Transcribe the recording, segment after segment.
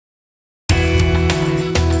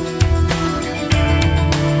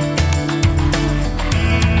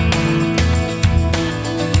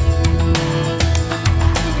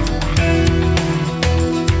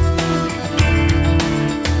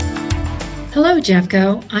Hello,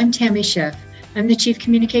 Jeffco. I'm Tammy Schiff. I'm the Chief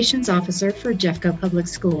Communications Officer for Jeffco Public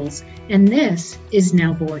Schools, and this is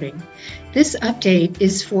Now Boarding. This update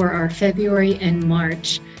is for our February and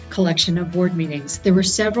March collection of board meetings. There were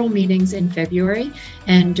several meetings in February,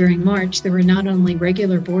 and during March there were not only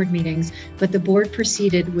regular board meetings, but the board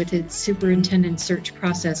proceeded with its superintendent search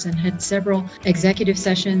process and had several executive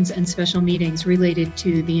sessions and special meetings related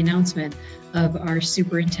to the announcement of our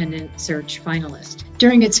superintendent search finalist.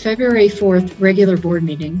 During its February 4th regular board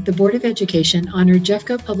meeting, the Board of Education honored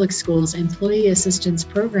Jeffco Public Schools Employee Assistance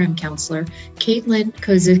Program Counselor Caitlin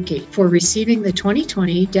Kozicki for receiving the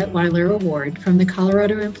 2020 Detweiler Award from the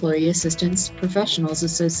Colorado Employee Assistance Professionals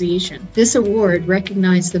Association. This award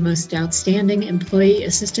recognized the most outstanding employee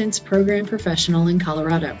assistance program professional in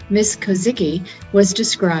Colorado. Ms. Kozicki was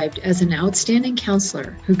described as an outstanding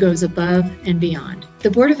counselor who goes above and beyond. The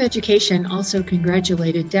Board of Education also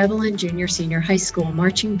congratulated Devlin Junior Senior High School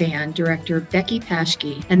Marching Band Director Becky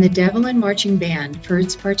Paschke and the Devlin Marching Band for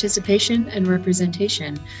its participation and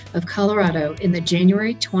representation of Colorado in the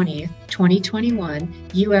January 20th, 2021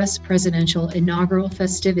 U.S. Presidential Inaugural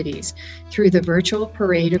Festivities through the virtual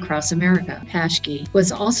parade across America. Paschke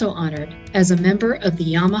was also honored as a member of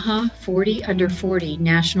the Yamaha 40 Under 40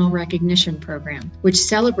 National Recognition Program, which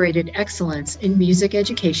celebrated excellence in music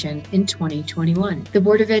education in 2021. The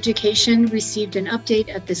Board of Education received an update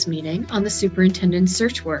at this meeting on the superintendent's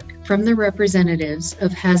search work from the representatives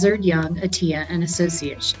of Hazard, Young, Attia &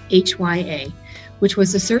 Associates, HYA, which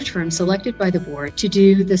was a search firm selected by the board to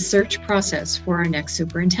do the search process for our next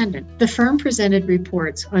superintendent. The firm presented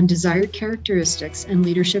reports on desired characteristics and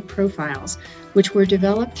leadership profiles, which were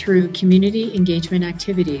developed through community engagement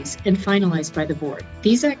activities and finalized by the board.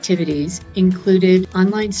 These activities included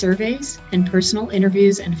online surveys and personal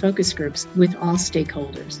interviews and focus groups with all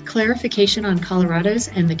stakeholders. Clarification on Colorado's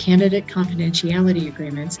and the candidate confidentiality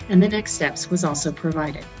agreements and the next steps was also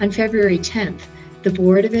provided. On February 10th, the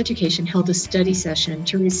Board of Education held a study session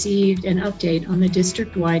to receive an update on the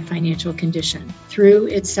district-wide financial condition through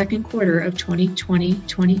its second quarter of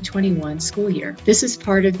 2020-2021 school year. This is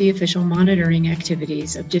part of the official monitoring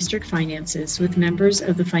activities of district finances with members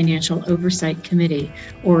of the Financial Oversight Committee,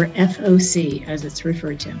 or FOC as it's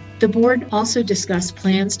referred to. The board also discussed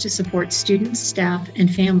plans to support students, staff,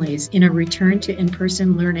 and families in a return to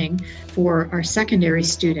in-person learning for our secondary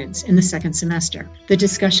students in the second semester. The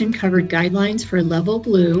discussion covered guidelines for Level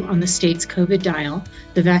Blue on the state's COVID dial,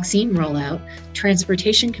 the vaccine rollout,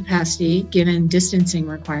 transportation capacity given distancing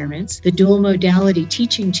requirements, the dual modality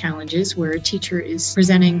teaching challenges where a teacher is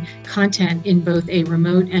presenting content in both a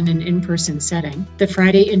remote and an in-person setting, the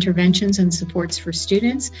Friday interventions and supports for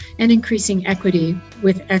students, and increasing equity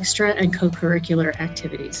with extra and co-curricular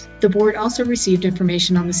activities. The board also received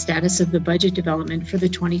information on the status of the budget development for the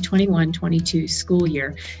 2021-22 school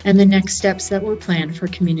year and the next steps that were planned for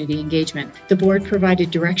community engagement. The board provided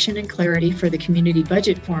direction and clarity for the community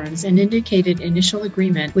budget forums and indicated initial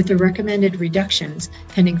agreement with the recommended reductions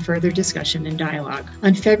pending further discussion and dialogue.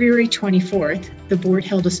 On February 24th, the board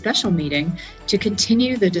held a special meeting to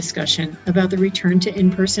continue the discussion about the return to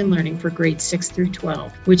in-person learning for grades 6 through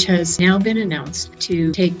 12, which has now been announced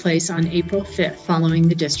to take place on April 5th following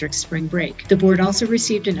the district's spring break. The board also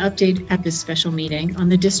received an update at this special meeting on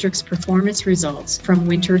the district's performance results from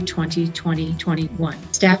winter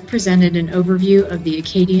 2020-21. Staff presented an overview of the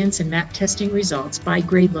Acadience and MAP testing results by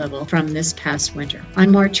grade level from this past winter.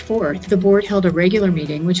 On March 4th, the board held a regular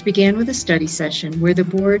meeting which began with a study session where the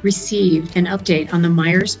board received an update on the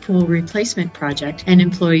Myers Pool replacement project and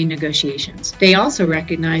employee negotiations. They also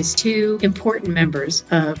recognized two important members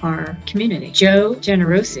of our community. Joe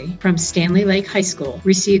Generosi from Stanley Lake High School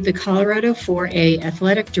received the Colorado 4A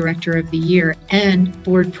Athletic Director of the Year, and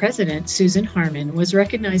Board President Susan Harmon was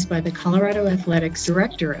recognized by the Colorado Athletics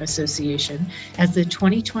Director Association as the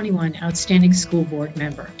 2021 Outstanding School Board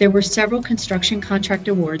member. There were several construction contract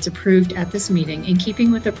awards approved at this meeting in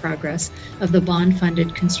keeping with the progress of the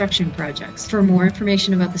bond-funded construction projects. For more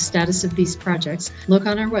information about the status of these projects, look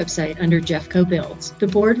on our website under Jeffco Builds. The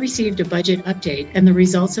board received a budget update and the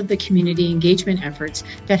results of the community engagement efforts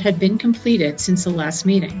that had been completed since the last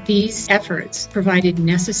meeting. These efforts provided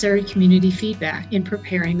necessary community feedback in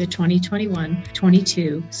preparing the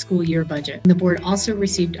 2021-22 school year budget. The board also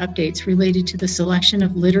received updates related to the selection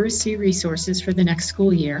of literacy resources for the next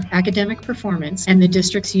school year, academic performance, and the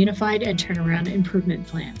district's unified and turnaround improvement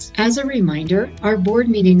plans. As a reminder, our board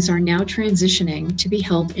meetings are now transitioning to be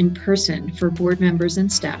held in person for board members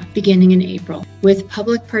and staff beginning in April, with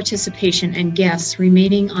public participation and guests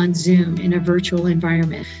remaining on Zoom in a virtual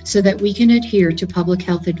environment so that we can adhere to public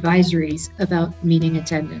health advisories about meeting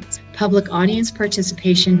attendance. Public audience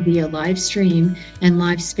participation via live stream and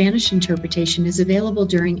live Spanish interpretation is available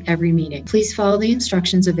during every meeting. Please follow the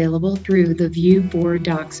instructions available through the View Board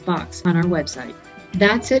Docs box on our website.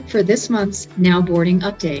 That's it for this month's Now Boarding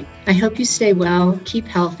update. I hope you stay well, keep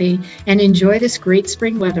healthy, and enjoy this great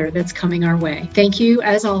spring weather that's coming our way. Thank you,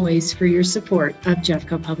 as always, for your support of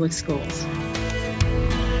Jeffco Public Schools.